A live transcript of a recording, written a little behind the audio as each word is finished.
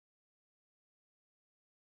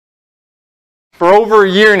for over a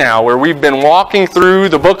year now, where we've been walking through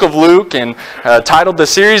the book of Luke and titled the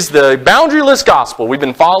series, The Boundaryless Gospel. We've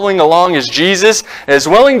been following along as Jesus is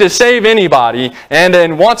willing to save anybody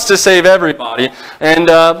and wants to save everybody. And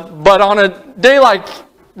but on a day like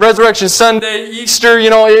Resurrection Sunday, Easter,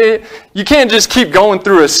 you can't just keep going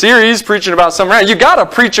through a series preaching about something. You got to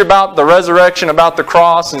preach about the resurrection, about the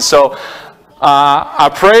cross. And so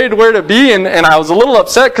I prayed where to be, and I was a little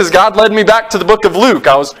upset because God led me back to the book of Luke.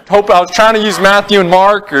 I was trying to use Matthew and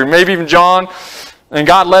Mark, or maybe even John, and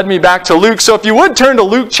God led me back to Luke. So if you would turn to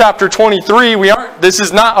Luke chapter 23, this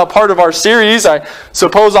is not a part of our series. I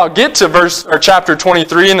suppose I'll get to chapter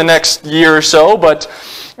 23 in the next year or so, but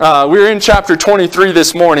we're in chapter 23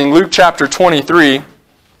 this morning, Luke chapter 23.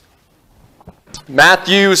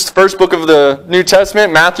 Matthew's the first book of the New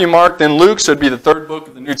Testament, Matthew, Mark, then Luke, so it'd be the third book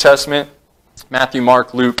of the New Testament, Matthew,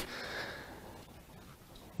 Mark, Luke.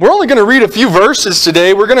 We're only going to read a few verses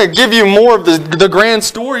today. We're going to give you more of the grand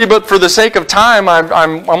story, but for the sake of time,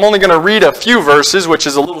 I'm only going to read a few verses, which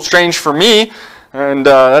is a little strange for me. And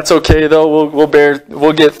that's okay, though.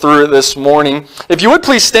 We'll get through it this morning. If you would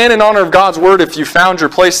please stand in honor of God's Word if you found your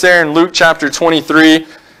place there in Luke chapter 23.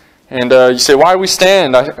 And you say, why we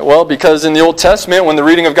stand? Well, because in the Old Testament, when the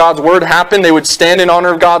reading of God's Word happened, they would stand in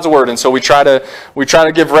honor of God's Word. And so we try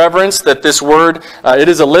to give reverence that this Word, it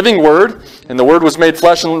is a living Word, and the Word was made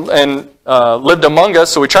flesh and lived among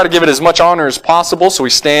us. So we try to give it as much honor as possible. So we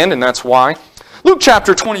stand, and that's why. Luke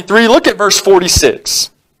chapter 23, look at verse 46.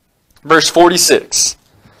 Verse 46.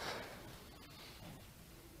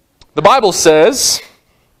 The Bible says,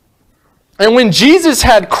 and when Jesus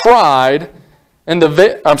had cried, and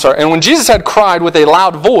when Jesus had cried with a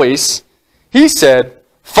loud voice, he said,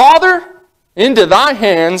 Father, into thy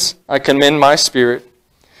hands I commend my spirit.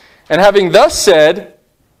 And having thus said,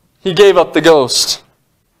 he gave up the ghost.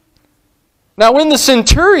 Now when the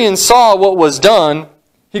centurion saw what was done,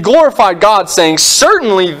 he glorified God, saying,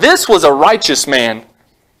 certainly this was a righteous man.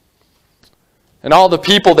 And all the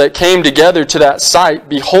people that came together to that sight,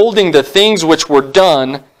 beholding the things which were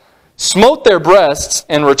done, smote their breasts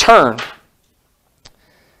and returned.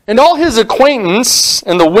 And all his acquaintance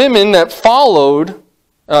and the women that followed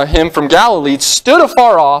him from Galilee stood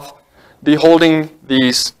afar off, beholding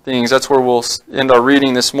these things. That's where we'll end our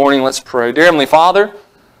reading this morning. Let's pray. Dear Heavenly Father,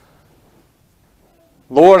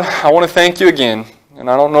 Lord, I want to thank you again. And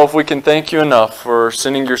I don't know if we can thank you enough for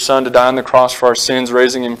sending your Son to die on the cross for our sins,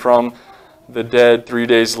 raising him from the dead 3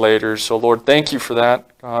 days later. So Lord, thank you for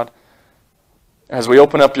that, God. As we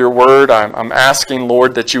open up your word, I'm asking,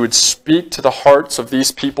 Lord, that you would speak to the hearts of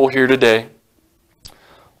these people here today.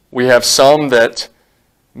 We have some that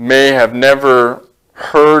may have never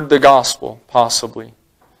heard the gospel, possibly.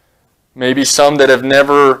 Maybe some that have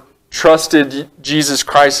never trusted Jesus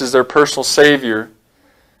Christ as their personal Savior.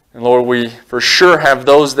 And Lord, we for sure have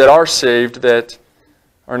those that are saved that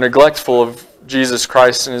are neglectful of Jesus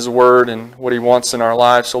Christ and His Word and what He wants in our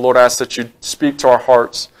lives. So Lord, I ask that you speak to our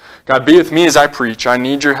hearts. God, be with me as I preach. I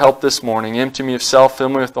need your help this morning. Empty me of self, fill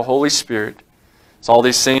me with the Holy Spirit. It's all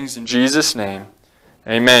these things in Jesus' name.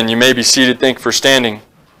 Amen. You may be seated. Thank you for standing.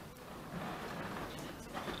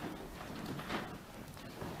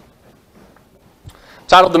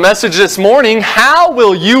 Titled the message this morning, How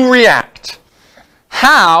Will You React?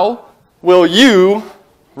 How will you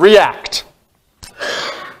react?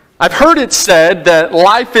 I've heard it said that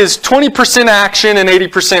life is 20% action and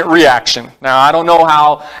 80% reaction. Now, I don't know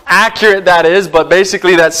how accurate that is, but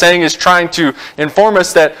basically that saying is trying to inform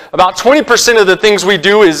us that about 20% of the things we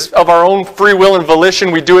do is of our own free will and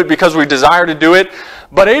volition. We do it because we desire to do it.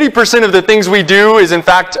 But 80% of the things we do is in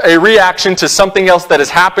fact a reaction to something else that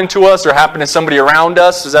has happened to us or happened to somebody around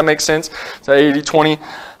us. Does that make sense? So 80-20.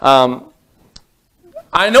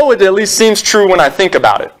 I know it at least seems true when I think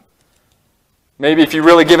about it. Maybe if you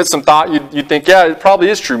really give it some thought, you'd think, yeah, it probably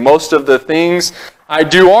is true. Most of the things I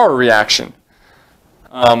do are a reaction.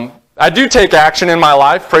 I do take action in my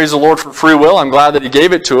life. Praise the Lord for free will. I'm glad that He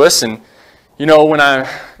gave it to us. And, you know, when I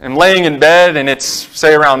am laying in bed and it's,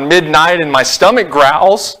 say, around midnight and my stomach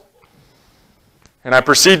growls, and I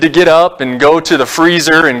proceed to get up and go to the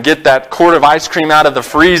freezer and get that quart of ice cream out of the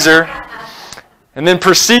freezer, and then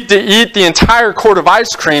proceed to eat the entire quart of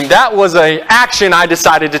ice cream, that was an action I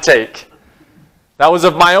decided to take. That was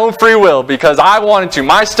of my own free will because I wanted to.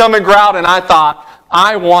 My stomach growled and I thought,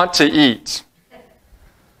 I want to eat.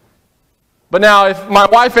 But now if my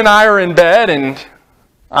wife and I are in bed and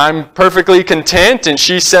I'm perfectly content and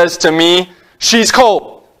she says to me, she's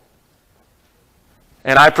cold.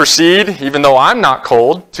 And I proceed, even though I'm not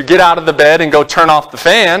cold, to get out of the bed and go turn off the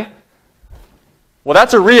fan. Well,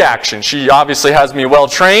 that's a reaction. She obviously has me well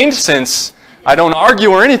trained since I don't argue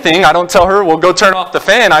or anything. I don't tell her, well, go turn off the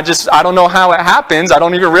fan. I don't know how it happens. I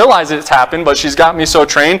don't even realize it's happened, but she's got me so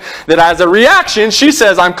trained that as a reaction, she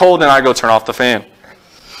says I'm cold and I go turn off the fan.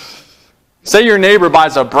 Say your neighbor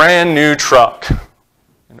buys a brand new truck.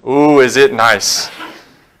 Ooh, is it nice.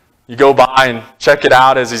 You go by and check it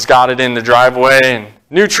out as he's got it in the driveway. And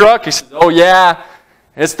new truck, he says, oh yeah,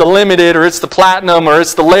 it's the Limited, or it's the Platinum, or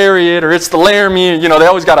it's the Lariat, or it's the Laramie. You know, they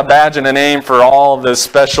always got a badge and a name for all of the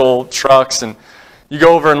special trucks. And you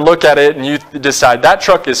go over and look at it, and you decide, that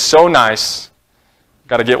truck is so nice,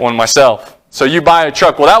 got to get one myself. So you buy a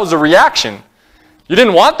truck. Well, that was a reaction. You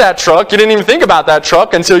didn't want that truck. You didn't even think about that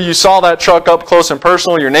truck until you saw that truck up close and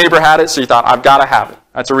personal. Your neighbor had it, so you thought, I've got to have it.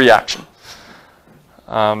 That's a reaction.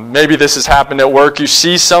 Maybe this has happened at work. You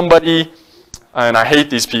see somebody, and I hate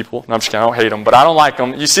these people. No, I'm just kidding. I don't hate them, but I don't like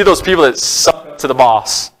them. You see those people that suck up to the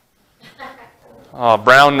boss.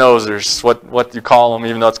 Brown nosers, what you call them,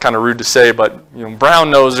 even though it's kind of rude to say, but you know,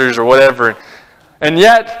 brown nosers or whatever. And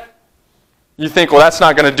yet, you think, well, that's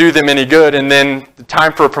not going to do them any good, and then the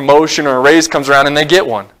time for a promotion or a raise comes around and they get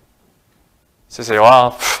one. So they say,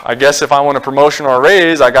 well, I guess if I want a promotion or a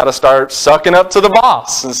raise, I got to start sucking up to the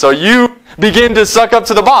boss. And so you begin to suck up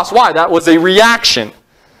to the boss. Why? That was a reaction.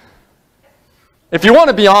 If you want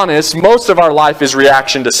to be honest, most of our life is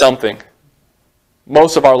reaction to something.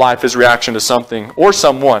 Most of our life is reaction to something or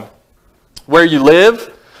someone. Where you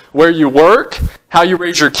live, where you work, how you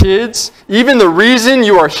raise your kids, even the reason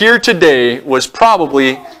you are here today was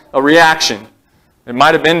probably a reaction. It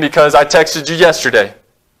might have been because I texted you yesterday.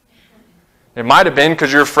 It might have been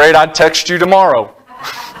because you're afraid I'd text you tomorrow.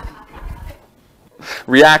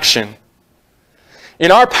 Reaction.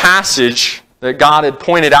 In our passage that God had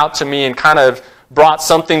pointed out to me and kind of brought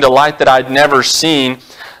something to light that I'd never seen,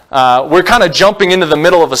 we're kind of jumping into the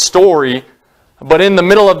middle of a story, but in the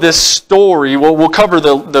middle of this story, we'll cover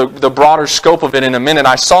the broader scope of it in a minute.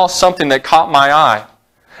 I saw something that caught my eye.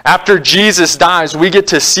 After Jesus dies, we get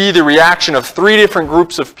to see the reaction of three different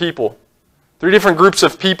groups of people. Three different groups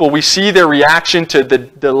of people. We see their reaction to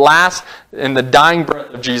the last and the dying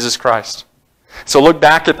breath of Jesus Christ. So look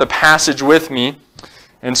back at the passage with me.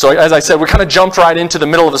 And so, as I said, we kind of jumped right into the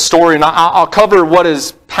middle of the story, and I'll cover what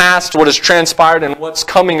is past, what has transpired, and what's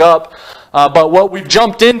coming up. But what we've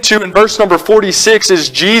jumped into in verse number 46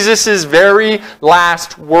 is Jesus' very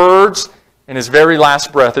last words and His very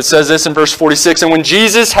last breath. It says this in verse 46, and when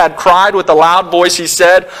Jesus had cried with a loud voice, He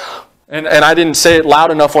said, and I didn't say it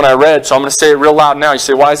loud enough when I read, so I'm going to say it real loud now. You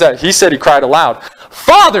say, why is that? He said He cried aloud,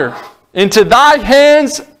 Father, into Thy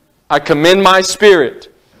hands I commend my spirit.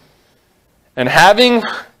 And having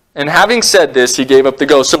said this, He gave up the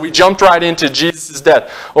ghost. So we jumped right into Jesus'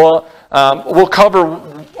 death. Well, we'll cover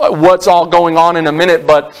what's all going on in a minute,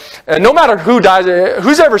 but no matter who dies,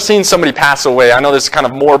 who's ever seen somebody pass away? I know this is kind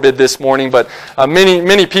of morbid this morning, but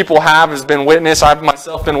many people has been witness. I've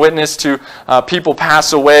myself been witness to people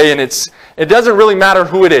pass away, and it doesn't really matter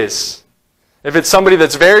who it is. If it's somebody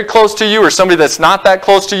that's very close to you or somebody that's not that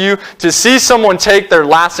close to you, to see someone take their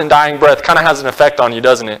last and dying breath kind of has an effect on you,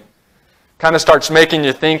 doesn't it? Kind of starts making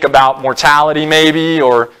you think about mortality maybe,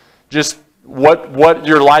 or just what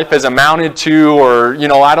your life has amounted to, or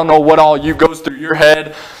I don't know what all goes through your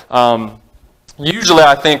head. Usually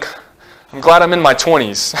I think, I'm glad I'm in my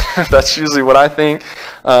 20s. That's usually what I think.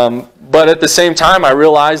 But at the same time, I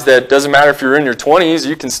realize that it doesn't matter if you're in your 20s,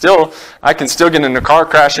 I can still get in a car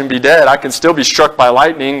crash and be dead. I can still be struck by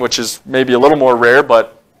lightning, which is maybe a little more rare,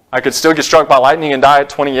 but I could still get struck by lightning and die at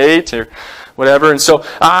 28 or whatever. And so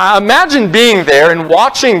imagine being there and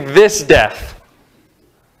watching this death.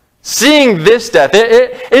 Seeing this death.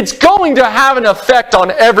 It's going to have an effect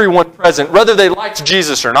on everyone present, whether they liked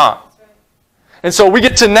Jesus or not. And so we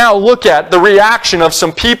get to now look at the reaction of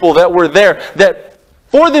some people that were there, that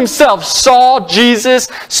for themselves saw Jesus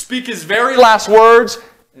speak His very last words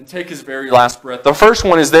and take His very last breath. The first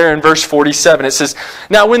one is there in verse 47. It says,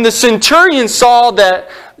 now when the centurion saw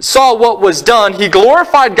what was done, he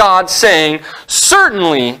glorified God, saying,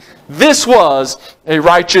 certainly this was a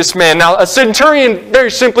righteous man. Now, a centurion, very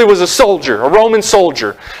simply, was a soldier, a Roman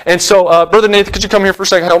soldier. And so, Brother Nathan, could you come here for a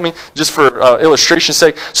second, help me, just for illustration's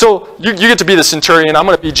sake? So, you get to be the centurion. I'm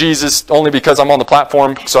going to be Jesus only because I'm on the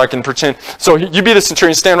platform, so I can pretend. So, you be the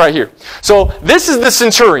centurion. Stand right here. So, this is the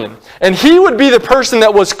centurion. And he would be the person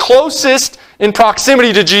that was closest in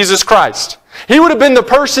proximity to Jesus Christ. He would have been the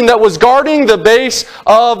person that was guarding the base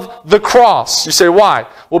of the cross. You say, why?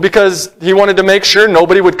 Well, because he wanted to make sure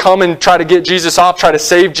nobody would come and try to get Jesus off, try to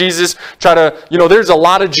save Jesus, there's a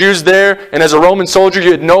lot of Jews there, and as a Roman soldier,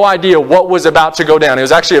 you had no idea what was about to go down. It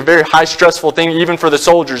was actually a very high stressful thing even for the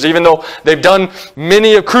soldiers, even though they've done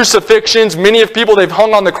many of crucifixions, many of people they've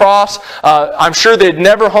hung on the cross. I'm sure they'd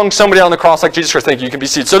never hung somebody on the cross like Jesus Christ. Thank you, you can be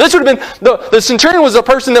seated. So this would have been, the centurion was a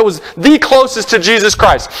person that was the closest to Jesus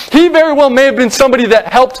Christ. He very well may have been somebody that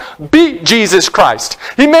helped beat Jesus Christ.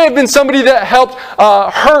 He may have been somebody that helped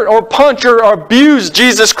hurt or punch or abuse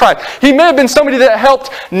Jesus Christ. He may have been somebody that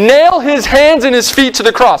helped nail his hands and his feet to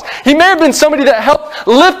the cross. He may have been somebody that helped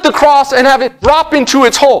lift the cross and have it drop into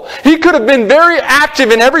its hole. He could have been very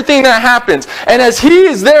active in everything that happens. And as he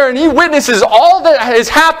is there and he witnesses all that is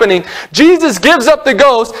happening, Jesus gives up the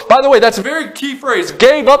ghost. By the way, that's a very key phrase,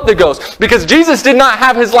 gave up the ghost, because Jesus did not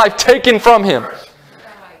have his life taken from him.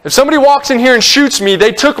 If somebody walks in here and shoots me,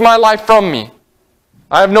 they took my life from me.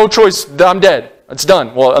 I have no choice. I'm dead. It's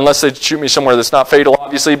done. Well, unless they shoot me somewhere that's not fatal,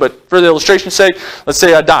 obviously. But for the illustration's sake, let's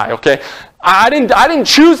say I die, okay? I didn't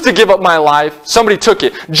choose to give up my life. Somebody took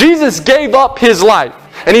it. Jesus gave up his life.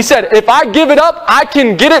 And he said, if I give it up, I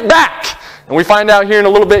can get it back. And we find out here in a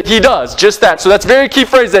little bit, he does just that. So that's a very key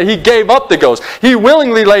phrase, that he gave up the ghost. He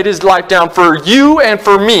willingly laid his life down for you and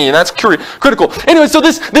for me. And that's critical. Anyway, so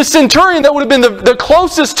this centurion that would have been the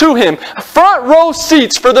closest to him, front row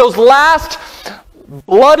seats for those last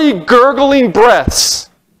bloody, gurgling breaths.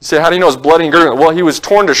 You say, how do you know it's bloody and gurgling? Well, he was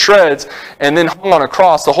torn to shreds and then hung on a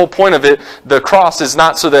cross. The whole point of it, the cross is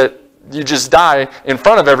not so that you just die in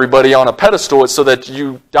front of everybody on a pedestal. It's so that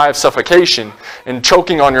you die of suffocation and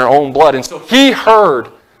choking on your own blood. And so he heard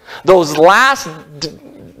those last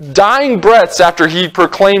dying breaths after he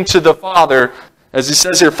proclaimed to the Father, as he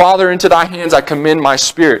says here, Father, into thy hands I commend my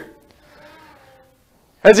spirit.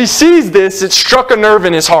 As he sees this, it struck a nerve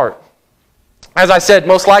in his heart. As I said,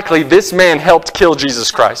 most likely this man helped kill Jesus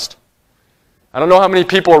Christ. I don't know how many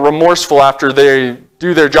people are remorseful after they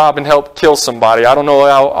do their job and help kill somebody. I don't know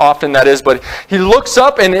how often that is, but he looks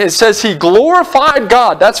up and it says he glorified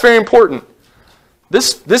God. That's very important.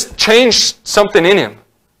 This changed something in him.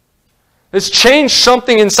 This changed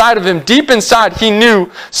something inside of him. Deep inside, he knew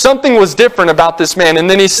something was different about this man. And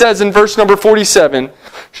then he says in verse number 47,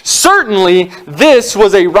 certainly this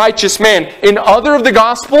was a righteous man. In other of the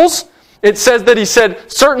Gospels, it says that he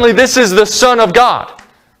said, certainly this is the Son of God.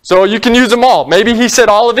 So you can use them all. Maybe he said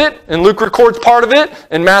all of it, and Luke records part of it,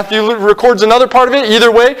 and Matthew records another part of it.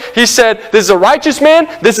 Either way, he said, this is a righteous man,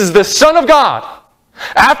 this is the Son of God.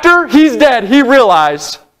 After he's dead, he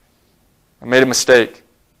realized, I made a mistake.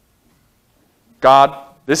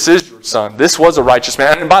 God, this is your Son. This was a righteous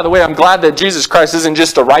man. And by the way, I'm glad that Jesus Christ isn't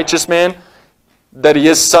just a righteous man, that he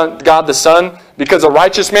is God the Son, because a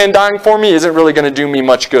righteous man dying for me isn't really going to do me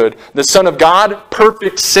much good. The Son of God,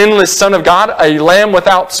 perfect, sinless Son of God, a lamb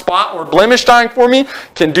without spot or blemish dying for me,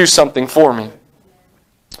 can do something for me.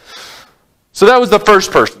 So that was the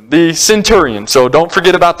first person, the centurion. So don't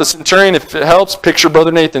forget about the centurion. If it helps, picture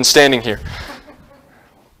Brother Nathan standing here.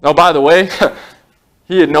 Now, by the way,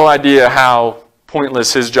 he had no idea how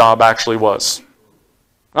pointless his job actually was.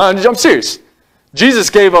 I'm serious. Jesus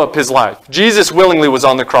gave up his life. Jesus willingly was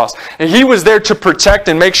on the cross. And he was there to protect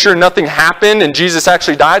and make sure nothing happened and Jesus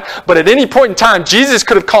actually died. But at any point in time, Jesus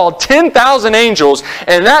could have called 10,000 angels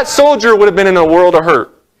and that soldier would have been in a world of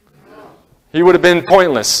hurt. He would have been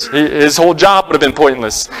pointless. His whole job would have been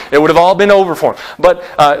pointless. It would have all been over for him. But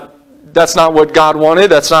that's not what God wanted.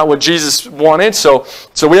 That's not what Jesus wanted. So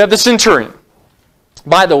we have the centurion.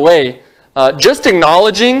 By the way, just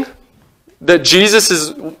acknowledging that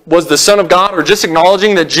Jesus was the Son of God, or just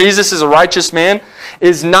acknowledging that Jesus is a righteous man,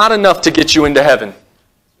 is not enough to get you into heaven.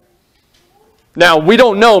 Now, we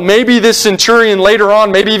don't know. Maybe this centurion later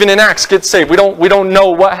on, maybe even in Acts, gets saved. We don't know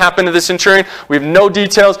what happened to this centurion. We have no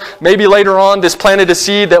details. Maybe later on, this planted a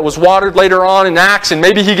seed that was watered later on in Acts, and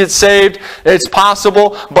maybe he gets saved. It's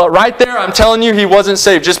possible. But right there, I'm telling you, he wasn't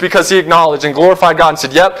saved just because he acknowledged and glorified God and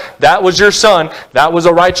said, yep, that was your son. That was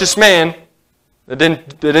a righteous man. It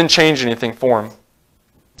didn't change anything for him.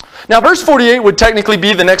 Now, verse 48 would technically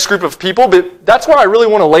be the next group of people, but that's where I really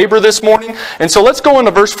want to labor this morning. And so let's go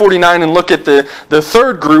into verse 49 and look at the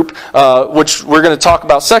third group, which we're going to talk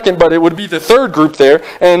about second, but it would be the third group there.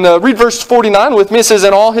 And read verse 49 with me. It says,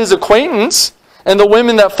 and all his acquaintance and the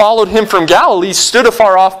women that followed him from Galilee stood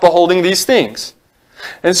afar off beholding these things.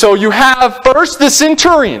 And so you have first the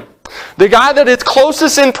centurion, the guy that is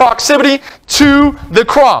closest in proximity to the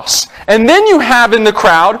cross. And then you have in the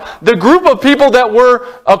crowd the group of people that were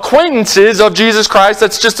acquaintances of Jesus Christ.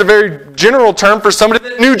 That's just a very general term for somebody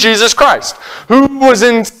that knew Jesus Christ. Who was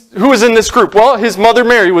in this group? Well, his mother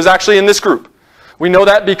Mary was actually in this group. We know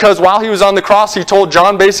that because while he was on the cross, he told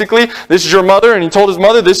John basically, this is your mother, and he told his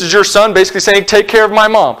mother, this is your son, basically saying, take care of my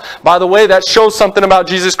mom. By the way, that shows something about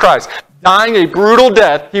Jesus Christ. Dying a brutal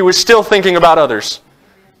death, he was still thinking about others.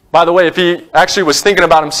 By the way, if he actually was thinking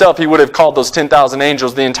about himself, he would have called those 10,000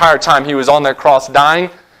 angels. The entire time he was on that cross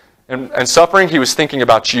dying and suffering, he was thinking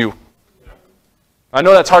about you. I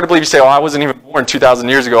know that's hard to believe. You say, oh, I wasn't even born 2,000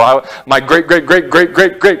 years ago. My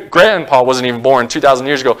great-great-great-great-great-grandpa wasn't even born 2,000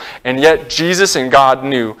 years ago. And yet Jesus and God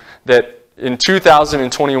knew that in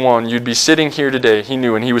 2021, you'd be sitting here today. He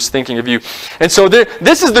knew, and he was thinking of you. And so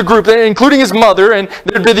this is the group, including his mother, and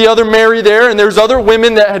there'd be the other Mary there, and there's other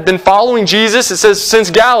women that had been following Jesus. It says since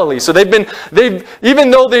Galilee. So even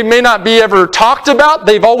though they may not be ever talked about,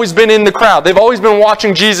 they've always been in the crowd. They've always been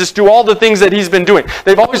watching Jesus do all the things that he's been doing.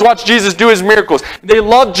 They've always watched Jesus do his miracles. They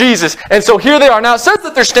love Jesus. And so here they are. Now it says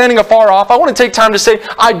that they're standing afar off. I want to take time to say,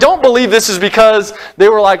 I don't believe this is because they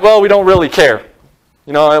were like, well, we don't really care.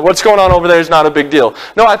 You know, what's going on over there is not a big deal.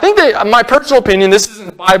 No, I think my personal opinion, this isn't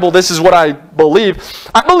the Bible, this is what I believe.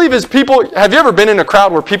 I believe as people, have you ever been in a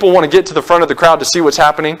crowd where people want to get to the front of the crowd to see what's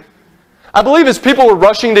happening? I believe as people were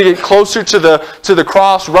rushing to get closer to the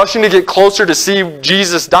cross, rushing to get closer to see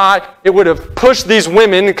Jesus die, it would have pushed these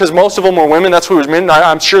women, because most of them were women, that's who was men.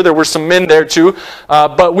 I'm sure there were some men there too,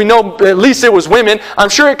 but we know at least it was women. I'm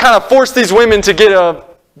sure it kind of forced these women to get a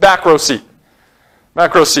back row seat.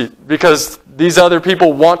 Back row seat, because these other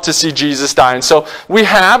people want to see Jesus die. And so we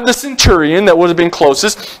have the centurion that would have been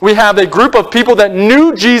closest. We have a group of people that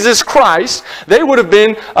knew Jesus Christ. They would have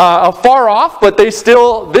been far off, but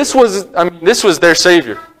this was their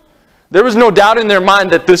Savior. There was no doubt in their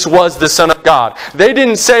mind that this was the Son of God. They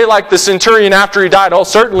didn't say like the centurion after he died, oh,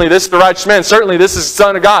 certainly this is the righteous man, certainly this is the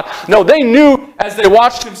Son of God. No, they knew as they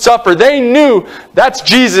watched him suffer, they knew that's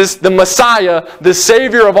Jesus, the Messiah, the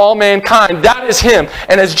Savior of all mankind. That is him.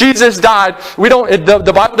 And as Jesus died,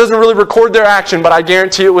 the Bible doesn't really record their action, but I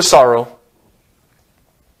guarantee it was sorrow.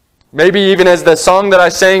 Maybe even as the song that I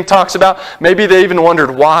sang talks about, maybe they even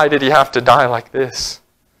wondered, why did he have to die like this?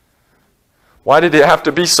 Why did it have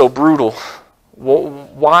to be so brutal?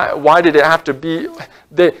 Why did it have to be?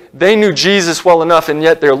 They knew Jesus well enough, and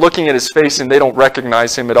yet they're looking at his face and they don't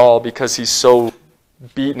recognize him at all because he's so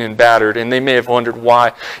beaten and battered, and they may have wondered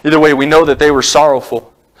why. Either way, we know that they were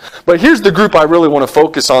sorrowful. But here's the group I really want to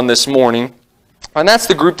focus on this morning, and that's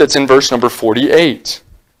the group that's in verse number 48.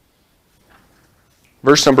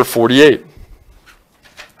 Verse number 48.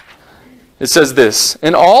 It says this,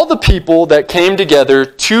 and all the people that came together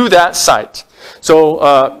to that sight.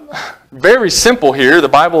 So, very simple here. The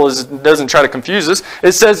Bible doesn't try to confuse us.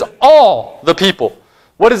 It says all the people.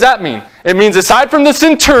 What does that mean? It means aside from the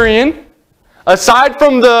centurion, aside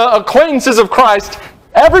from the acquaintances of Christ,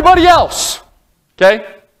 everybody else. Okay?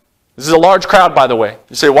 This is a large crowd, by the way.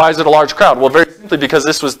 You say, why is it a large crowd? Well, very simply because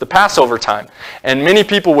this was the Passover time. And many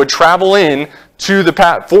people would travel in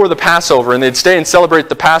for the Passover, and they'd stay and celebrate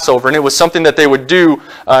the Passover, and it was something that they would do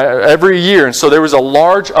every year. And so there was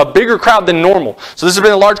a bigger crowd than normal. So this has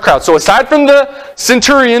been a large crowd. So aside from the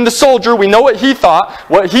centurion, the soldier, we know what he thought,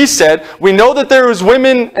 what he said. We know that there was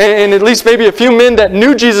women and at least maybe a few men that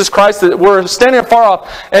knew Jesus Christ that were standing afar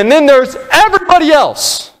off. And then there's everybody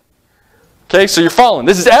else. Okay, so you're following.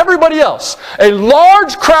 This is everybody else. A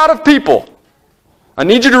large crowd of people. I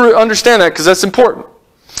need you to understand that because that's important.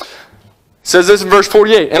 It says this in verse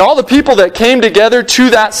 48. And all the people that came together to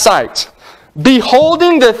that sight,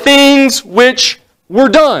 beholding the things which were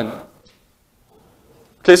done.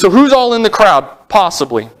 Okay, so who's all in the crowd,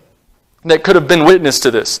 possibly, that could have been witness to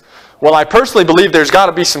this? Well, I personally believe there's got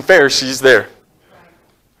to be some Pharisees there.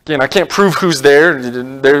 Again, I can't prove who's there.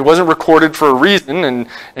 It wasn't recorded for a reason.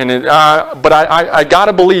 But I got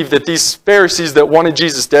to believe that these Pharisees that wanted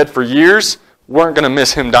Jesus dead for years weren't going to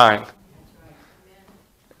miss him dying.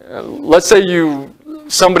 Let's say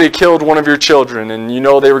somebody killed one of your children and you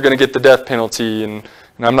know they were going to get the death penalty. And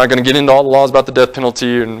I'm not going to get into all the laws about the death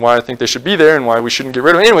penalty and why I think they should be there and why we shouldn't get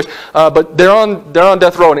rid of it. Anyways, but they're on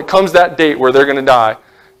death row and it comes that date where they're going to die.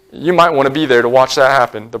 You might want to be there to watch that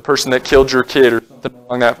happen. The person that killed your kid or something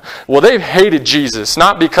like that. Well, they've hated Jesus,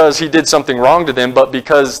 not because he did something wrong to them, but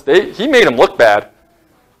because he made them look bad.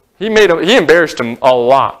 He embarrassed them a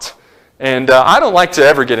lot. And I don't like to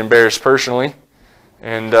ever get embarrassed personally.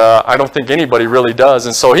 And I don't think anybody really does.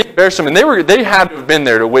 And so he embarrassed them. And they had to have been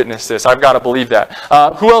there to witness this. I've got to believe that.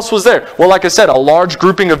 Who else was there? Well, like I said, a large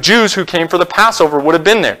grouping of Jews who came for the Passover would have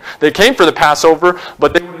been there. They came for the Passover,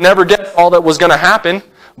 but they would never guess all that was going to happen.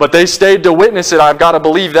 But they stayed to witness it. I've got to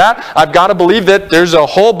believe that. I've got to believe that there's a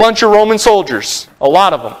whole bunch of Roman soldiers. A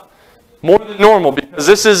lot of them. More than normal, because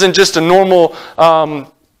this isn't just a normal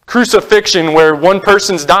crucifixion where one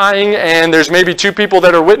person's dying and there's maybe two people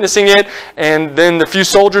that are witnessing it and then the few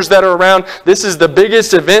soldiers that are around. This is the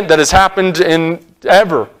biggest event that has happened in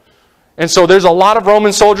ever. And so there's a lot of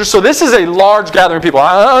Roman soldiers. So this is a large gathering of people.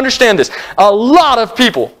 I understand this. A lot of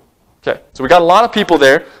people. Okay, so we got a lot of people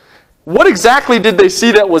there. What exactly did they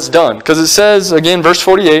see that was done? Because it says, again, verse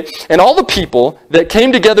 48, and all the people that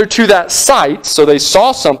came together to that sight, so they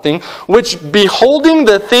saw something, which beholding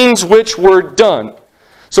the things which were done.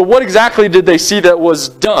 So what exactly did they see that was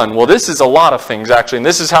done? Well, this is a lot of things, actually. And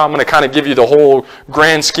this is how I'm going to kind of give you the whole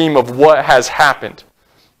grand scheme of what has happened.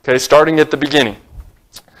 Okay, starting at the beginning.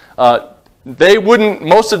 They wouldn't,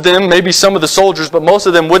 most of them, maybe some of the soldiers, but most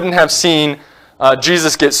of them wouldn't have seen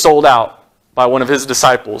Jesus get sold out by one of his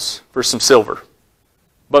disciples for some silver.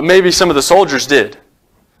 But maybe some of the soldiers did.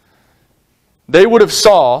 They would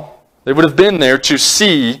have been there to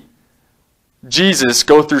see Jesus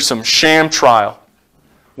go through some sham trial,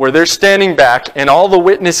 where they're standing back and all the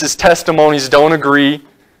witnesses' testimonies don't agree.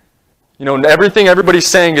 You know, everything everybody's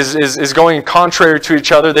saying is going contrary to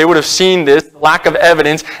each other. They would have seen this lack of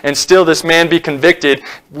evidence and still this man be convicted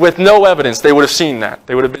with no evidence. They would have seen that.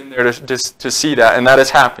 They would have been there to see that, and that has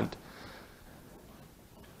happened.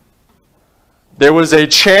 There was a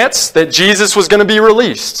chance that Jesus was going to be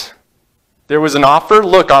released. There was an offer.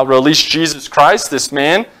 Look, I'll release Jesus Christ, this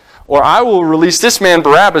man, or I will release this man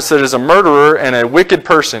Barabbas that is a murderer and a wicked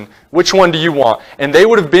person. Which one do you want? And they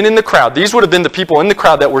would have been in the crowd. These would have been the people in the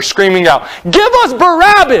crowd that were screaming out, give us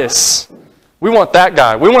Barabbas! We want that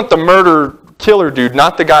guy. We want the murder killer dude,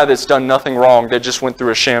 not the guy that's done nothing wrong that just went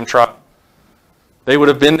through a sham trial. They would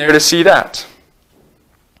have been there to see that.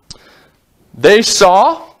 They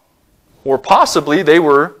saw, or possibly they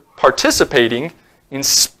were participating in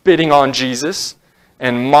spitting on Jesus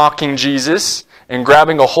and mocking Jesus and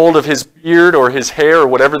grabbing a hold of his beard or his hair or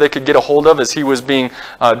whatever they could get a hold of as he was being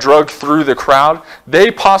dragged through the crowd.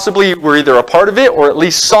 They possibly were either a part of it or at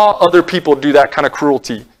least saw other people do that kind of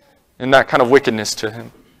cruelty and that kind of wickedness to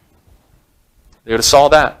him. They would have saw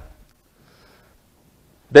that.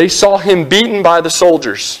 They saw him beaten by the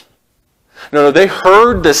soldiers. No, they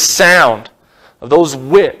heard the sound of those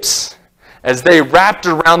whips as they wrapped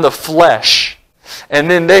around the flesh.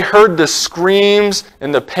 And then they heard the screams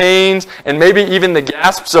and the pains and maybe even the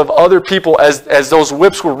gasps of other people as those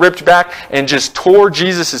whips were ripped back and just tore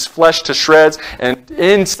Jesus' flesh to shreds and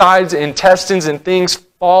insides, intestines, and things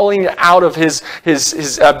falling out of his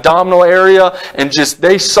abdominal area. And just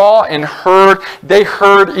they saw and heard. They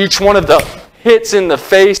heard each one of the hits in the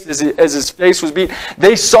face as his face was beat.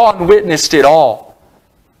 They saw and witnessed it all.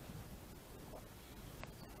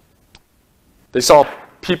 They saw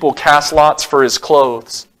people cast lots for his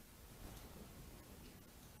clothes.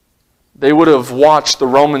 They would have watched the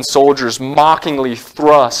Roman soldiers mockingly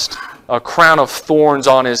thrust a crown of thorns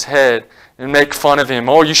on his head and make fun of him.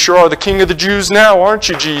 Oh, you sure are the king of the Jews now, aren't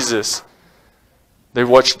you, Jesus? They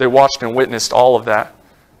watched and witnessed all of that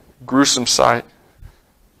gruesome sight.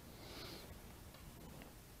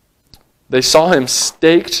 They saw him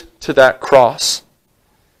staked to that cross.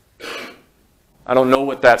 I don't know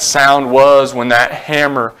what that sound was when that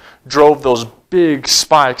hammer drove those big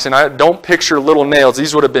spikes. And I don't picture little nails.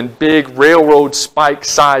 These would have been big railroad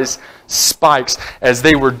spike-sized spikes as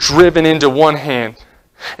they were driven into one hand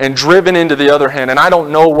and driven into the other hand. And I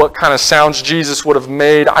don't know what kind of sounds Jesus would have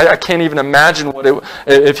made. I can't even imagine what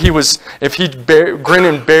if he grinned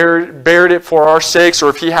and bared it for our sakes,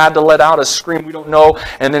 or if he had to let out a scream. We don't know.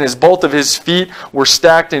 And then both of his feet were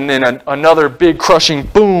stacked, and then another big crushing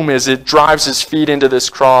boom as it drives his feet into this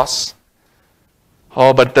cross.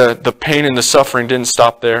 Oh, but the pain and the suffering didn't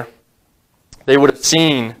stop there. They would have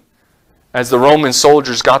seen as the Roman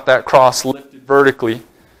soldiers got that cross lifted vertically.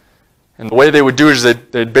 And the way they would do is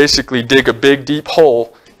they'd basically dig a big, deep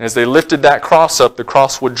hole. And as they lifted that cross up, the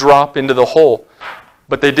cross would drop into the hole.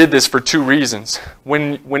 But they did this for two reasons.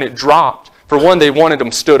 When it dropped, for one, they wanted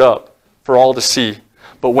them stood up for all to see.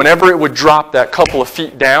 But whenever it would drop that couple of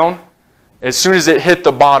feet down, as soon as it hit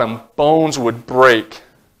the bottom, bones would break.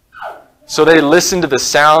 So they listened to the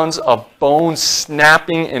sounds of bones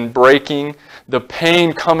snapping and breaking, the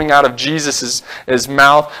pain coming out of Jesus'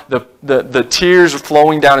 mouth, the tears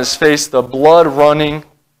flowing down his face, the blood running.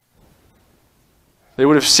 They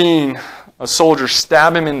would have seen a soldier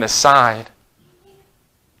stab him in the side.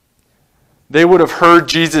 They would have heard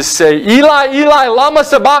Jesus say, Eli, Eli, lama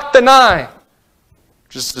sabachthani.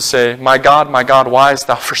 Just to say, my God, why hast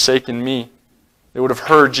thou forsaken me? They would have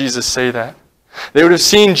heard Jesus say that. They would have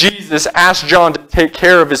seen Jesus ask John to take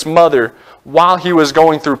care of his mother while he was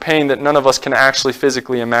going through pain that none of us can actually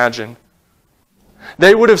physically imagine.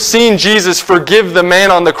 They would have seen Jesus forgive the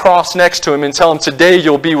man on the cross next to him and tell him, today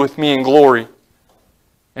you'll be with me in glory,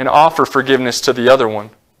 and offer forgiveness to the other one.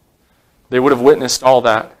 They would have witnessed all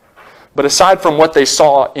that. But aside from what they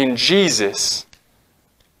saw in Jesus,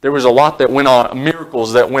 there was a lot that went on,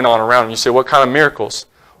 miracles that went on around him. You say, what kind of miracles?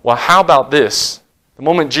 Well, how about this? The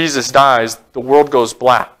moment Jesus dies, the world goes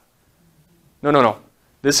black. No.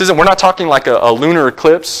 We're not talking like a lunar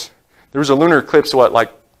eclipse. There was a lunar eclipse,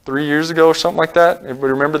 like 3 years ago or something like that?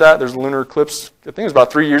 Everybody remember that? There's a lunar eclipse, I think it was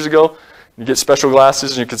about 3 years ago. You get special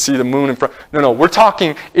glasses and you can see the moon in front. No, we're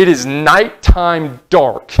talking, it is nighttime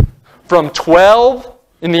dark from 12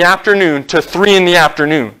 in the afternoon to 3 in the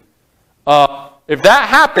afternoon. If that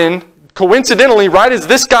happened, coincidentally, right as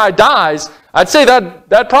this guy dies, I'd say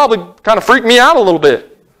that probably kind of freaked me out a little bit.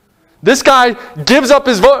 This guy gives up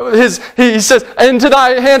he says, into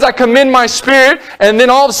thy hands I commend my spirit, and then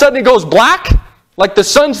all of a sudden it goes black, like the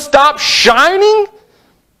sun stops shining.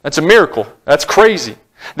 That's a miracle. That's crazy.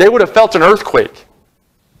 They would have felt an earthquake.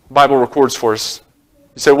 The Bible records for us.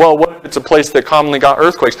 You say, well, what if it's a place that commonly got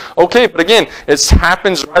earthquakes? Okay, but again, it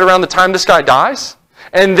happens right around the time this guy dies.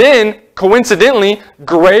 And then, coincidentally,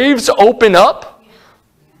 graves open up.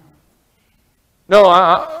 No,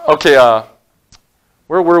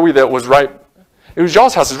 where were we that was right? It was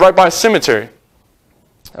y'all's house. It's right by a cemetery.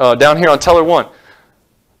 Down here on Teller 1.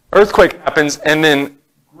 Earthquake happens, and then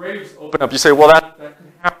graves open up. You say, well, that can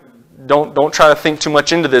happen. Don't try to think too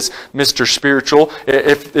much into this, Mr. Spiritual.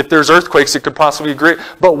 If there's earthquakes, it could possibly be great.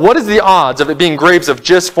 But what is the odds of it being graves of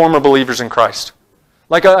just former believers in Christ?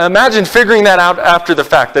 Like, imagine figuring that out after the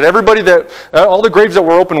fact, that everybody all the graves that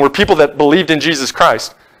were open were people that believed in Jesus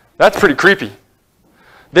Christ. That's pretty creepy.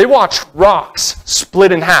 They watched rocks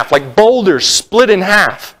split in half, like boulders split in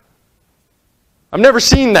half. I've never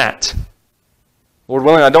seen that. Lord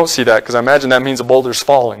willing, I don't see that, because I imagine that means a boulder's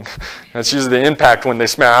falling. That's usually the impact when they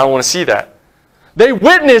smash. I don't want to see that. They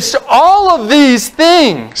witnessed all of these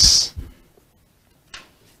things.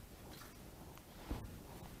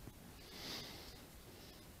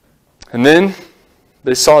 And then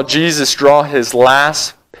they saw Jesus draw his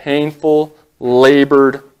last painful,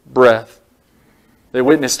 labored breath. They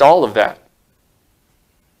witnessed all of that.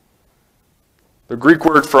 The Greek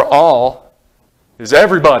word for all is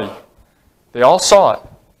everybody. They all saw it.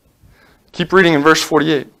 Keep reading in verse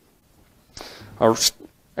 48.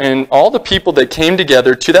 And all the people that came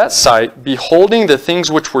together to that sight, beholding the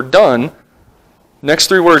things which were done, next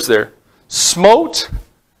 3 words there, smote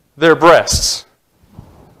their breasts.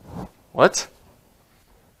 What?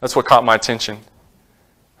 That's what caught my attention.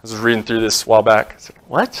 I was reading through this a while back. I said,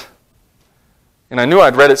 what? And I knew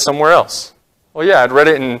I'd read it somewhere else. Well, yeah, I'd read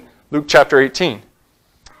it in Luke chapter 18.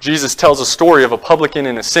 Jesus tells a story of a publican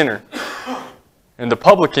and a sinner. And the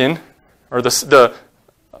publican,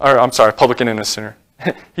 publican and a sinner.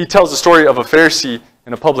 He tells the story of a Pharisee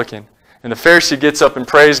and a publican. And the Pharisee gets up and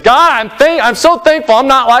prays, God, I'm so thankful I'm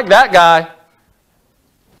not like that guy.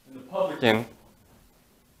 And the publican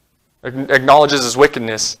acknowledges his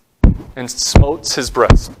wickedness and smotes his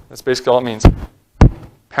breast. That's basically all it means.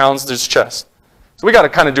 Pounds his chest. So we got to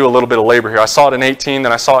kind of do a little bit of labor here. I saw it in 18,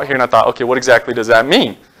 then I saw it here, and I thought, okay, what exactly does that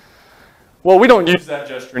mean? Well, we don't use that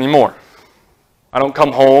gesture anymore. I don't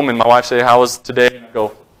come home and my wife say, how was today? And I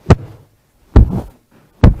go,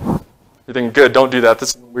 you're thinking, good, don't do that.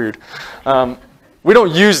 That's weird. We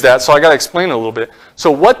don't use that, so I got to explain it a little bit.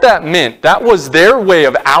 So what that meant, that was their way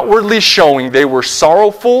of outwardly showing they were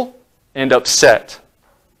sorrowful and upset.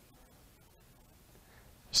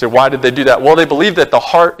 You say, why did they do that? Well, they believed that the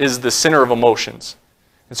heart is the center of emotions.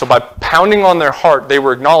 And so by pounding on their heart, they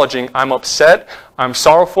were acknowledging, I'm upset, I'm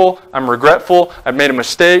sorrowful, I'm regretful, I've made a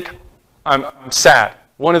mistake, I'm sad.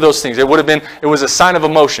 One of those things. It was a sign of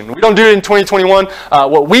emotion. We don't do it in 2021.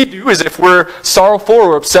 What we do is if we're sorrowful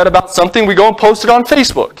or upset about something, we go and post it on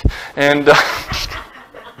Facebook. And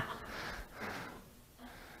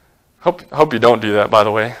hope you don't do that, by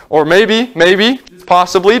the way. Or maybe,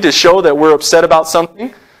 possibly, to show that we're upset about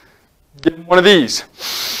something, get one of these.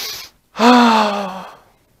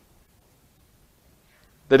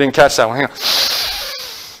 They didn't catch that one. Hang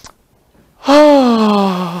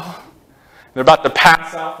on. They're about to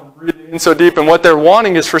pass out from breathing in so deep, and what they're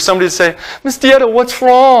wanting is for somebody to say, Miss Dieta, what's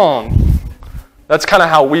wrong? That's kind of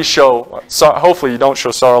how we show. Hopefully you don't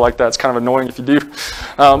show sorrow like that. It's kind of annoying if you do.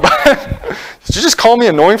 But did you just call me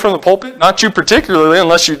annoying from the pulpit? Not you particularly,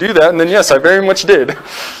 unless you do that. And then yes, I very much did.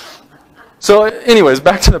 So anyways,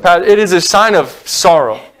 back to the passage. It is a sign of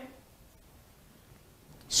sorrow.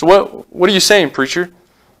 So what are you saying, preacher?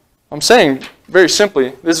 I'm saying, very simply,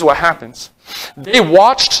 this is what happens. They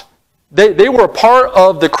watched They were a part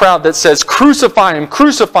of the crowd that says, crucify him,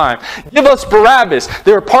 crucify him. Give us Barabbas.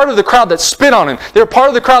 They were part of the crowd that spit on him. They were part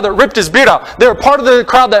of the crowd that ripped his beard out. They were part of the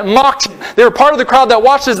crowd that mocked him. They were part of the crowd that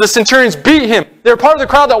watched as the centurions beat him. They were part of the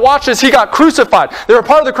crowd that watched as he got crucified. They were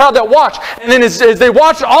part of the crowd that watched. And then as they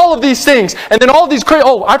watched all of these things, and then all of these crazy...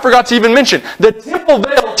 Oh, I forgot to even mention, the temple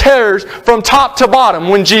veil tears from top to bottom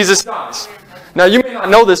when Jesus dies. Now, you may not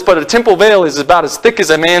know this, but a temple veil is about as thick as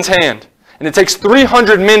a man's hand. And it takes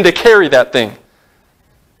 300 men to carry that thing.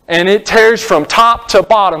 And it tears from top to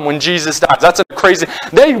bottom when Jesus dies. That's a crazy...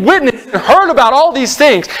 They witnessed and heard about all these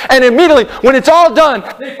things. And immediately, when it's all done,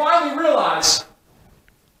 they finally realize,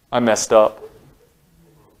 I messed up.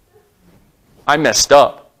 I messed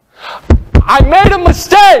up. I made a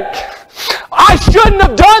mistake. I shouldn't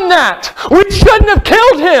have done that. We shouldn't have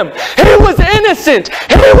killed him. He was innocent.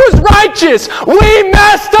 He was righteous. We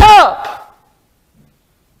messed up.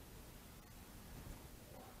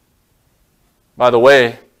 By the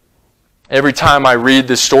way, every time I read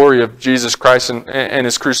the story of Jesus Christ and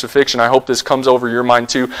His crucifixion, I hope this comes over your mind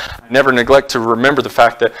too. I never neglect to remember the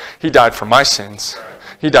fact that He died for my sins.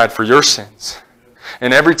 He died for your sins.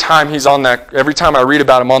 And every time I read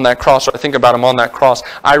about Him on that cross, or I think about Him on that cross,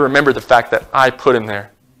 I remember the fact that I put Him there.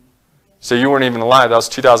 So you weren't even alive. That was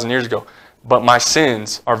 2,000 years ago. But my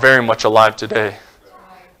sins are very much alive today.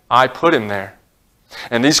 I put Him there.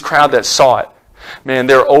 And these crowd that saw it, man,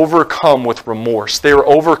 they're overcome with remorse. They're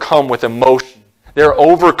overcome with emotion. They're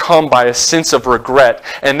overcome by a sense of regret.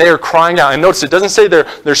 And they're crying out. And notice, it doesn't say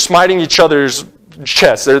they're smiting each other's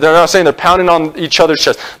chests. They're not saying they're pounding on each other's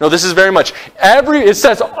chests. No, this is very much. It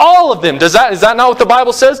says all of them. Is that not what the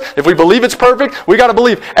Bible says? If we believe it's perfect, we got to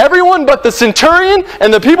believe everyone but the centurion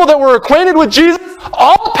and the people that were acquainted with Jesus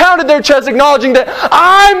all pounded their chests, acknowledging that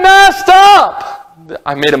I messed up.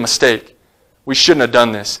 I made a mistake. We shouldn't have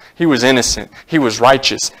done this. He was innocent. He was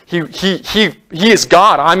righteous. He is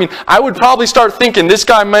God. I mean, I would probably start thinking this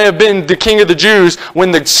guy may have been the king of the Jews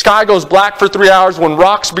when the sky goes black for 3 hours, when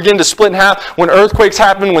rocks begin to split in half, when earthquakes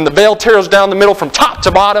happen, when the veil tears down the middle from top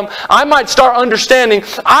to bottom. I might start understanding,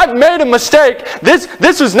 I've made a mistake.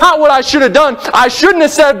 This is not what I should have done. I shouldn't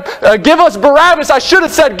have said, give us Barabbas. I should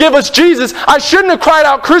have said, give us Jesus. I shouldn't have cried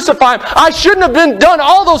out, crucify him. I shouldn't have done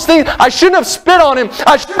all those things. I shouldn't have spit on him.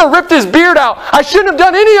 I shouldn't have ripped his beard out. I shouldn't have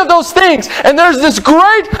done any of those things. And there's this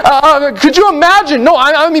great, could you imagine? No,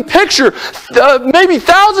 I mean picture, maybe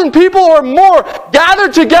 1,000 people or more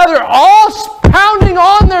gathered together, all pounding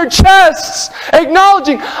on their chests,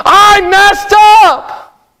 acknowledging, I messed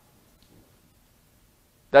up.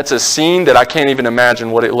 That's a scene that I can't even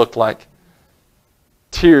imagine what it looked like.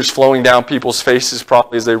 Tears flowing down people's faces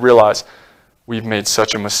probably as they realize, we've made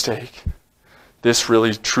such a mistake. This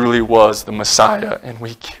really, truly was the Messiah, and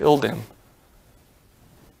we killed him.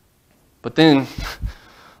 But then,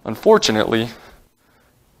 unfortunately,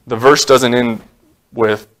 the verse doesn't end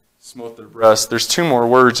with smote their breasts. There's 2 more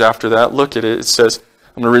words after that. Look at it. It says,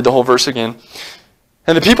 I'm going to read the whole verse again.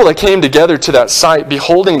 And the people that came together to that sight,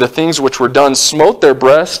 beholding the things which were done, smote their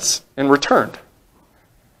breasts and returned.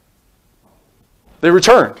 They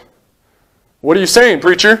returned. What are you saying,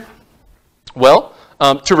 preacher? Well,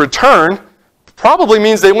 to return probably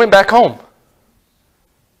means they went back home.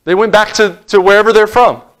 They went back to wherever they're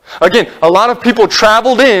from. Again, a lot of people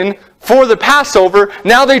traveled in for the Passover.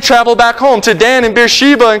 Now they travel back home to Dan and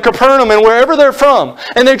Beersheba and Capernaum and wherever they're from.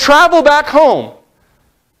 And they travel back home.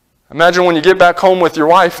 Imagine when you get back home with your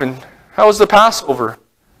wife and how was the Passover?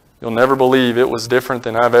 You'll never believe it was different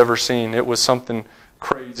than I've ever seen. It was something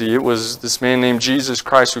crazy. It was this man named Jesus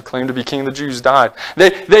Christ who claimed to be King of the Jews died.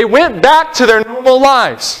 They went back to their normal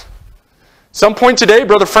lives. Some point today,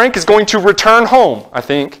 Brother Frank is going to return home, I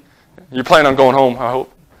think. You plan on going home, I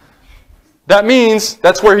hope. That means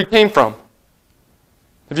that's where he came from.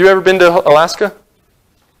 Have you ever been to Alaska?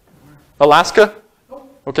 Alaska?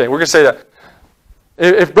 Okay, we're going to say that.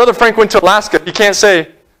 If Brother Frank went to Alaska, he can't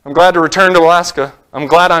say, I'm glad to return to Alaska. I'm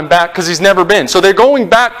glad I'm back, because he's never been. So they're going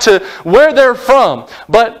back to where they're from.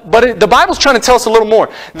 But the Bible's trying to tell us a little more.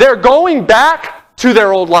 They're going back to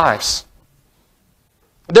their old lives.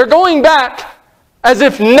 They're going back as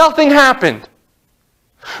if nothing happened.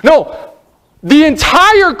 No, the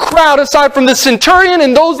entire crowd, aside from the centurion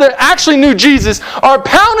and those that actually knew Jesus, are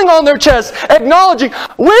pounding on their chests, acknowledging,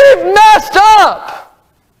 we've messed up.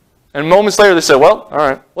 And moments later they say, well, all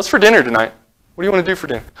right, what's for dinner tonight? What do you want to do for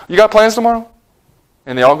dinner? You got plans tomorrow?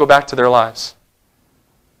 And they all go back to their lives.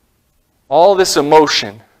 All this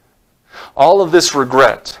emotion, all of this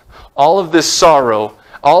regret, all of this sorrow,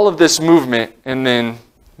 all of this movement, and then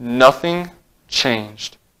nothing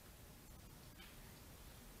changed.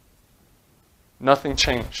 Nothing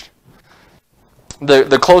changed.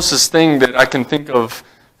 The closest thing that I can think of,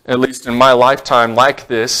 at least in my lifetime, like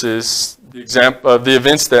this is the example of the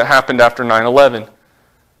events that happened after 9/11.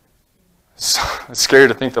 It's scary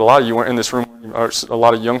to think that a lot of you weren't in this room, or a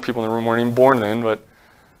lot of young people in the room weren't even born then, but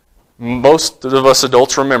most of us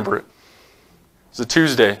adults remember it. It was a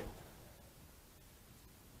Tuesday,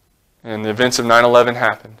 and the events of 9/11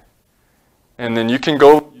 happened. And then you can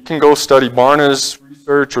go study Barna's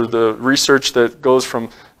research or the research that goes from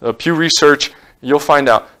Pew Research. You'll find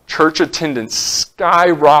out church attendance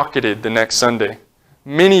skyrocketed the next Sunday.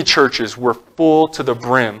 Many churches were full to the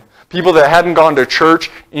brim. People that hadn't gone to church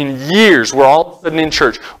in years were all of a sudden in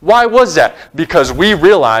church. Why was that? Because we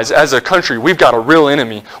realized as a country we've got a real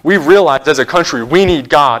enemy. We realized as a country we need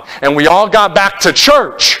God. And we all got back to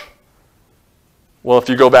church. Well, if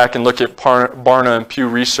you go back and look at Barna and Pew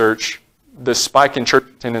Research, the spike in church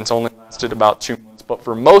attendance only lasted about 2 months. But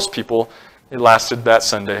for most people, it lasted that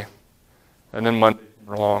Sunday. And then Monday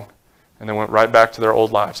came along. And they went right back to their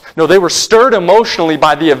old lives. No, they were stirred emotionally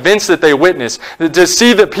by the events that they witnessed. To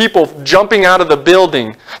see the people jumping out of the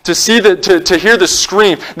building. To hear the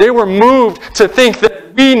scream. They were moved to think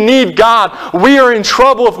that we need God. We are in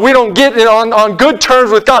trouble if we don't get on good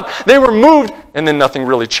terms with God. They were moved, and then nothing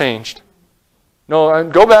really changed. No,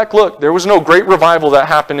 go back, look. There was no great revival that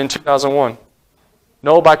happened in 2001.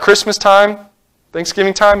 No, by Christmas time,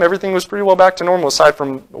 Thanksgiving time, everything was pretty well back to normal aside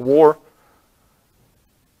from the war.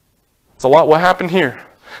 It's a lot what happened here.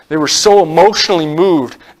 They were so emotionally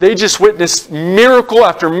moved. They just witnessed miracle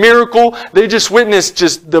after miracle. They just witnessed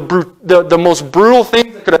just the most brutal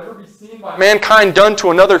thing that could ever be seen by mankind done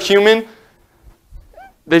to another human.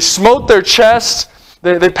 They smote their chest.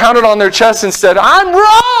 They pounded on their chest and said, "I'm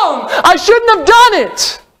wrong! I shouldn't have done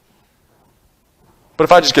it! But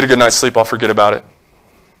if I just get a good night's sleep, I'll forget about it."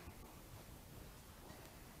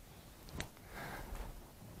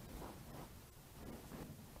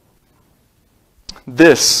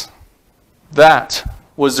 That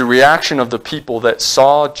was the reaction of the people that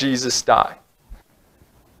saw Jesus die,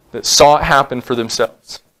 that saw it happen for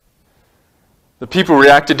themselves. The people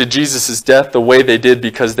reacted to Jesus' death the way they did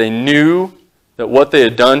because they knew that what they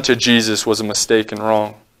had done to Jesus was a mistake and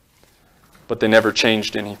wrong, but they never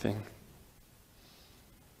changed anything.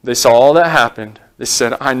 They saw all that happened. They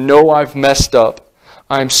said, "I know I've messed up.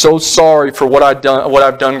 I'm so sorry for what I've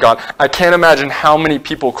done, God." I can't imagine how many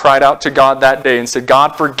people cried out to God that day and said,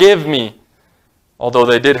 "God, forgive me." Although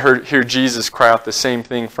they did hear Jesus cry out the same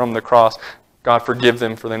thing from the cross, "God, forgive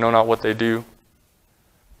them, for they know not what they do."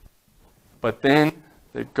 But then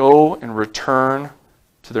they go and return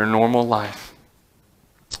to their normal life.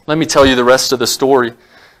 Let me tell you the rest of the story,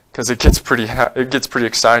 because it gets pretty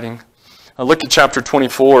exciting. Look at chapter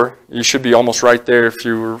 24. You should be almost right there if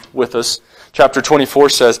you were with us. Chapter 24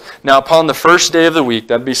 says, "Now upon the first day of the week,"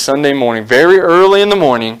 that'd be Sunday morning, very early in the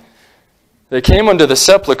morning, "they came unto the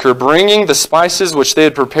sepulchre, bringing the spices which they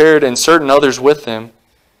had prepared, and certain others with them.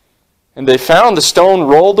 And they found the stone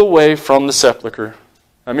rolled away from the sepulchre."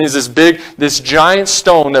 That means this giant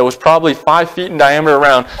stone that was probably 5 feet in diameter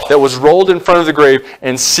around, that was rolled in front of the grave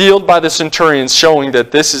and sealed by the centurions, showing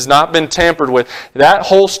that this has not been tampered with. That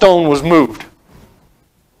whole stone was moved.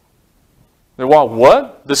 They're, "Wow,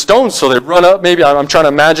 what? The stones?" So they run up. Maybe I'm trying to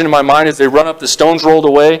imagine in my mind as they run up, the stones rolled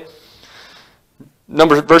away.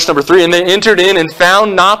 Verse number 3, "And they entered in and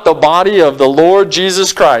found not the body of the Lord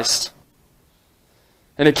Jesus Christ.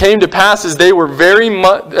 And it came to pass as they were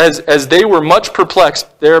much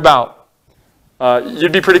perplexed thereabout."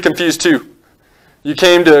 You'd be pretty confused too. You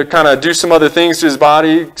came to kind of do some other things to his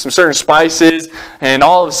body, some certain spices, and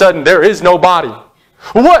all of a sudden there is no body.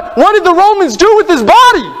 What did the Romans do with his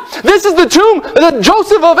body? This is the tomb that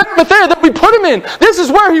Joseph of Arimathea that we put him in. This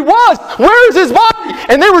is where he was. Where is his body?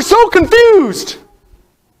 And they were so confused.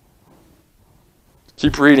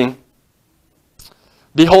 Keep reading.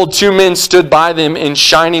 "Behold, 2 men stood by them in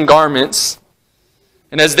shining garments.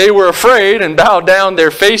 And as they were afraid and bowed down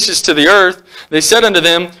their faces to the earth, they said unto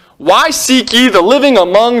them, Why seek ye the living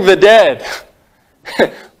among the dead?"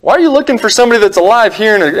 Why are you looking for somebody that's alive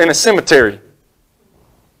here in a cemetery?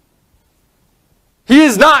 "He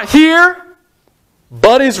is not here,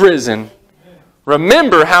 but is risen.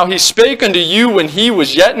 Remember how he spake unto you when he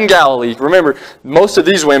was yet in Galilee." Remember, most of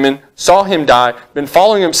these women saw him die, been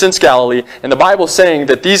following him since Galilee, and the Bible's saying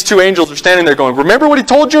that these 2 angels are standing there going, "Remember what he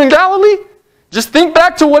told you in Galilee? Just think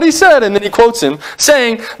back to what he said." And then he quotes him,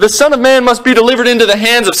 saying, "The Son of Man must be delivered into the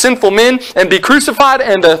hands of sinful men, and be crucified,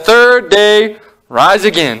 and the 3rd day rise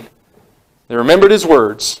again." They remembered his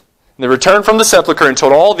words. And they returned from the sepulchre and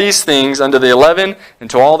told all these things unto the 11 and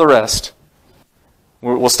to all the rest.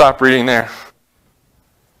 We'll stop reading there.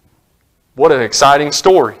 What an exciting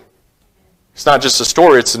story. It's not just a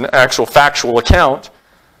story, it's an actual factual account.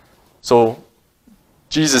 So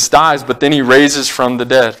Jesus dies, but then he raises from the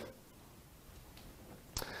dead.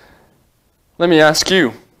 Let me ask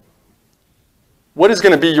you, what is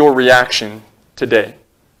going to be your reaction today?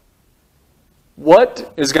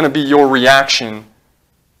 What is going to be your reaction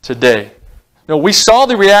today? No, we saw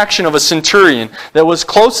the reaction of a centurion that was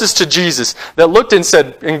closest to Jesus, that looked and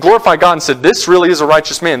said, and glorified God and said, this really is a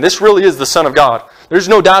righteous man. This really is the Son of God. There's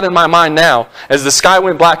no doubt in my mind now. As the sky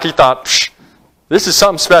went black, he thought, this is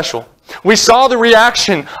something special. We saw the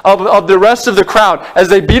reaction of the rest of the crowd as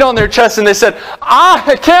they beat on their chests and they said,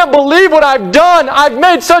 I can't believe what I've done. I've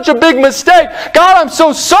made such a big mistake. God, I'm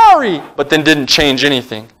so sorry. But then didn't change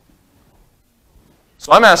anything.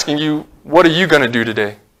 So I'm asking you, what are you going to do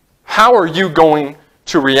today? How are you going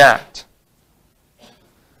to react?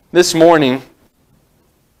 This morning,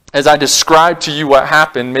 as I described to you what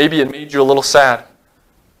happened, maybe it made you a little sad.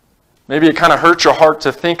 Maybe it kind of hurt your heart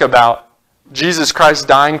to think about Jesus Christ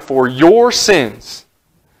dying for your sins.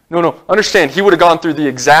 No, understand, he would have gone through the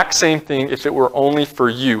exact same thing if it were only for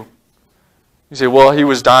you. You say, well, he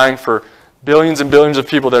was dying for billions and billions of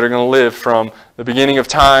people that are going to live from the beginning of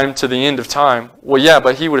time to the end of time. Well, yeah,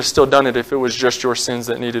 but he would have still done it if it was just your sins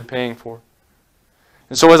that needed paying for.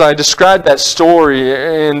 And so as I described that story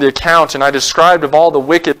in the account, and I described of all the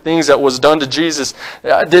wicked things that was done to Jesus,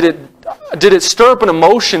 did it stir up an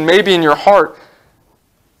emotion maybe in your heart?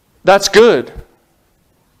 That's good.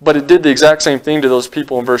 But it did the exact same thing to those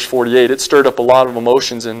people in verse 48. It stirred up a lot of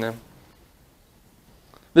emotions in them.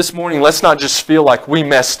 This morning, let's not just feel like we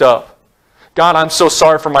messed up. God, I'm so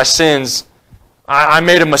sorry for my sins. I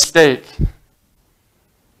made a mistake.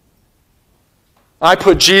 I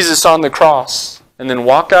put Jesus on the cross, and then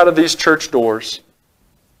walk out of these church doors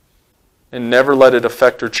and never let it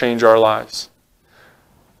affect or change our lives.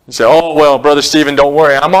 You say, oh, well, Brother Stephen, don't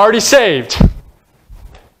worry. I'm already saved.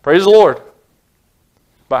 Praise the Lord.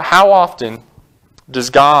 But how often does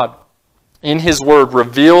God, in His Word,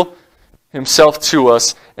 reveal Himself to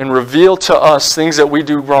us and reveal to us things that we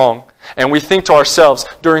do wrong? And we think to ourselves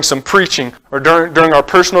during some preaching or during our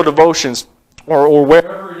personal devotions or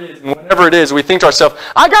wherever it is, and whatever it is, we think to ourselves,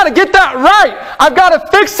 I got to get that right. I've got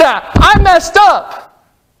to fix that. I messed up.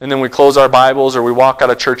 And then we close our Bibles or we walk out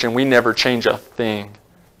of church and we never change a thing.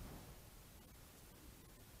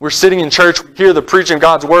 We're sitting in church, we hear the preaching of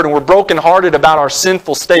God's Word, and we're brokenhearted about our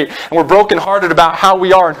sinful state. And we're brokenhearted about how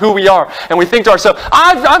we are and who we are. And we think to ourselves,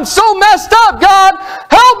 I'm so messed up, God,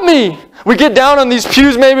 help me. We get down on these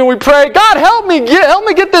pews maybe and we pray, God, help me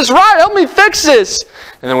get this right, help me fix this.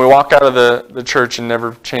 And then we walk out of the church and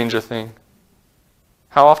never change a thing.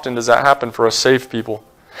 How often does that happen for us saved people?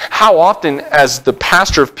 How often, as the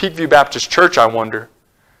pastor of Peakview Baptist Church, I wonder,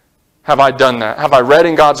 have I done that? Have I read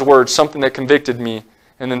in God's Word something that convicted me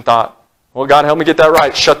and then thought, well, God, help me get that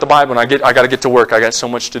right. Shut the Bible and I got to get to work. I got so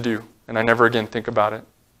much to do. And I never again think about it.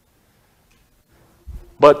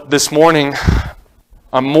 But this morning,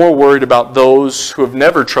 I'm more worried about those who have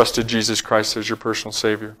never trusted Jesus Christ as your personal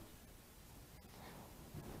Savior.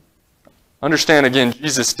 Understand again,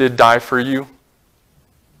 Jesus did die for you.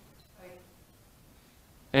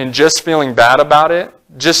 And just feeling bad about it,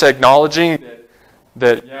 just acknowledging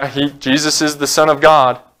that yeah, Jesus is the Son of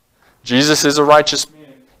God. Jesus is a righteous man.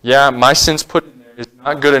 Yeah, my sins put in there is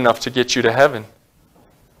not good enough to get you to heaven.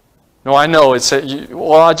 No, I know.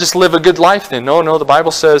 Well, I just live a good life then. No, the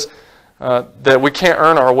Bible says that we can't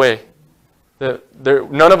earn our way.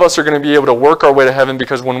 None of us are going to be able to work our way to heaven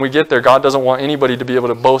because when we get there, God doesn't want anybody to be able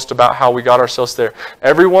to boast about how we got ourselves there.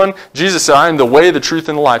 Everyone, Jesus said, I am the way, the truth,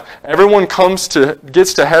 and the life. Everyone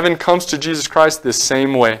gets to heaven, comes to Jesus Christ this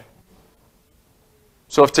same way.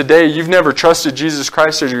 So if today you've never trusted Jesus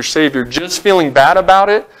Christ as your Savior, just feeling bad about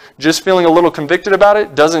it, just feeling a little convicted about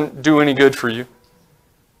it, doesn't do any good for you.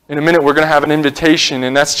 In a minute we're going to have an invitation,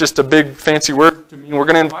 and that's just a big fancy word to mean we're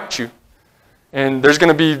going to invite you. And there's going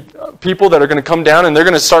to be people that are going to come down and they're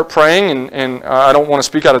going to start praying, and I don't want to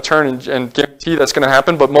speak out of turn and guarantee that's going to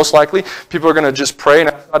happen, but most likely people are going to just pray and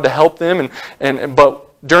ask God to help them.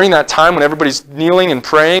 But during that time when everybody's kneeling and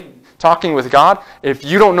praying, talking with God, if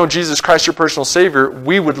you don't know Jesus Christ, your personal Savior,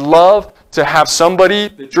 we would love to have somebody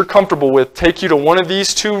that you're comfortable with take you to one of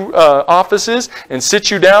these two offices and sit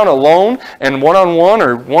you down alone and one-on-one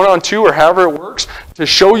or one-on-two or however it works to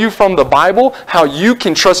show you from the Bible how you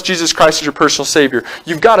can trust Jesus Christ as your personal Savior.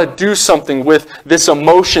 You've got to do something with this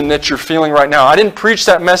emotion that you're feeling right now. I didn't preach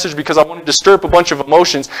that message because I wanted to stir up a bunch of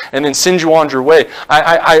emotions and then send you on your way.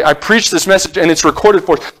 I preached this message and it's recorded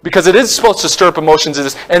for us because it is supposed to stir up emotions in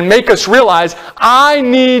this and make us realize I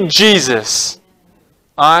need Jesus.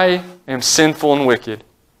 I am sinful and wicked.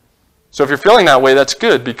 So if you're feeling that way, that's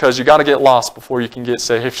good, because you got to get lost before you can get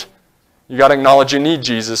saved. You got to acknowledge you need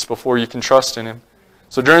Jesus before you can trust in Him.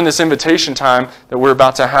 So during this invitation time that we're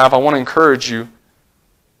about to have, I want to encourage you,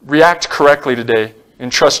 react correctly today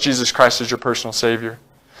and trust Jesus Christ as your personal Savior.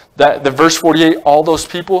 The verse 48, all those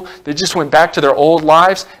people, they just went back to their old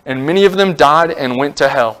lives, and many of them died and went to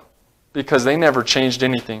hell because they never changed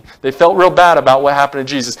anything. They felt real bad about what happened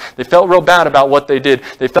to Jesus. They felt real bad about what they did.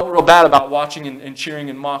 They felt real bad about watching and cheering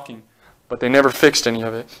and mocking, but they never fixed any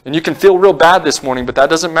of it. And you can feel real bad this morning, but that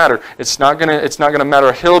doesn't matter. It's not gonna matter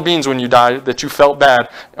a hill of beans when you die that you felt bad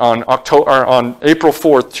on April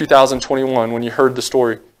 4th, 2021 when you heard the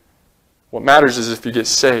story. What matters is if you get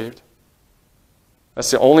saved. That's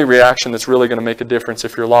the only reaction that's really going to make a difference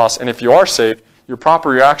if you're lost. And if you are saved, your proper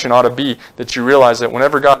reaction ought to be that you realize that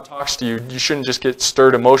whenever God talks to you, you shouldn't just get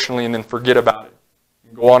stirred emotionally and then forget about it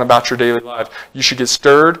and go on about your daily life. You should get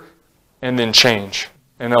stirred and then change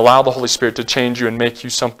and allow the Holy Spirit to change you and make you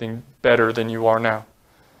something better than you are now.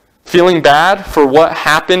 Feeling bad for what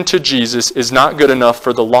happened to Jesus is not good enough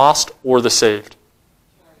for the lost or the saved.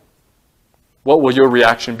 What will your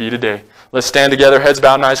reaction be today? Let's stand together, heads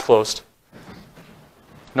bowed and eyes closed.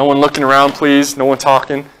 No one looking around, please. No one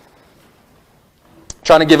talking.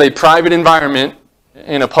 Trying to give a private environment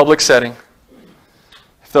in a public setting.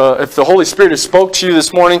 If the Holy Spirit has spoke to you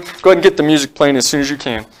this morning, go ahead and get the music playing as soon as you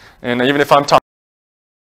can. And even if I'm talking,